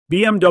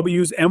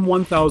BMW's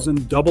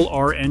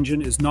M1000RR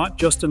engine is not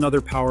just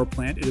another power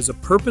plant, it is a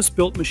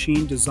purpose-built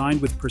machine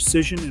designed with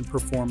precision and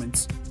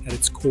performance at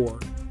its core.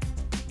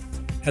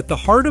 At the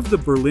heart of the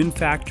Berlin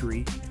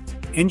factory,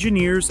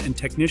 engineers and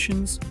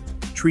technicians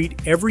treat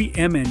every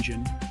M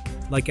engine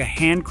like a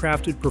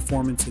handcrafted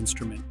performance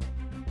instrument.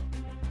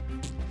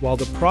 While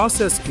the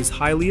process is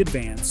highly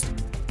advanced,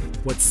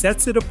 what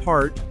sets it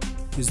apart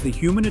is the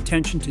human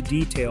attention to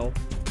detail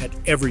at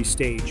every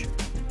stage.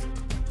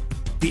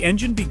 The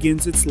engine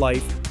begins its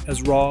life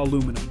as raw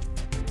aluminum.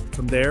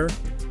 From there,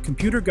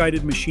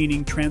 computer-guided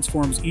machining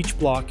transforms each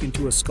block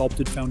into a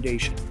sculpted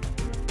foundation.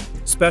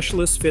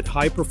 Specialists fit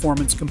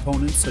high-performance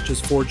components such as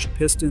forged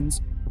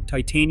pistons,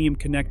 titanium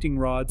connecting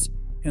rods,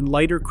 and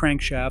lighter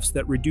crankshafts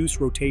that reduce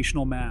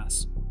rotational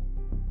mass.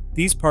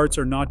 These parts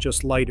are not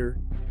just lighter,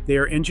 they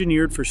are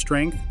engineered for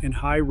strength and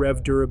high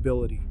rev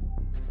durability.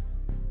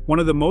 One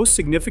of the most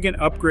significant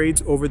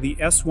upgrades over the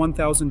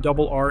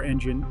S1000RR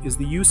engine is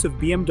the use of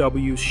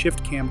BMW's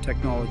ShiftCam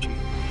technology.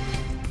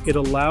 It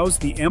allows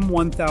the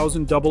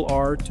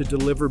M1000RR to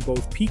deliver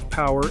both peak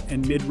power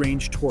and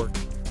mid-range torque,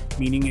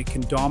 meaning it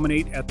can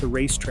dominate at the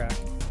racetrack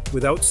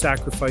without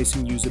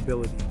sacrificing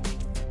usability.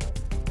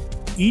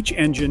 Each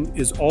engine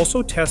is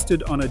also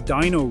tested on a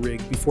dyno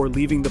rig before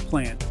leaving the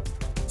plant,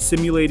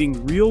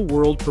 simulating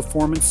real-world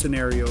performance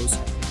scenarios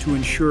to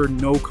ensure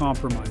no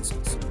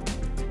compromises.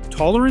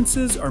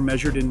 Tolerances are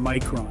measured in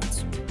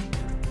microns.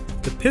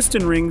 The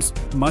piston rings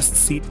must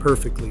seat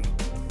perfectly.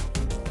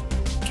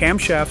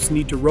 Camshafts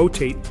need to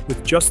rotate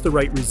with just the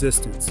right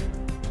resistance.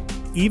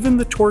 Even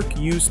the torque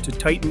used to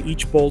tighten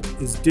each bolt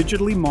is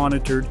digitally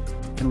monitored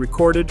and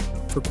recorded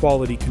for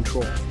quality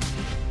control.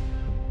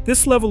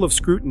 This level of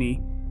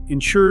scrutiny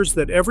ensures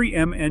that every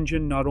M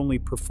engine not only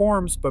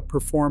performs, but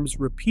performs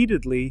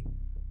repeatedly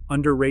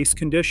under race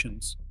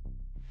conditions.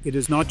 It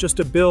is not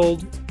just a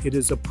build, it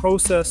is a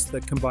process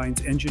that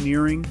combines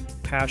engineering,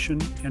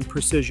 passion, and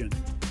precision.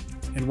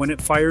 And when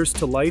it fires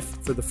to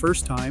life for the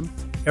first time,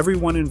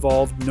 everyone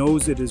involved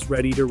knows it is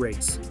ready to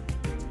race.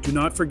 Do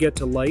not forget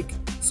to like,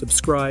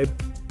 subscribe,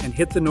 and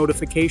hit the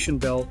notification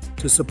bell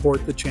to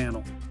support the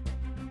channel.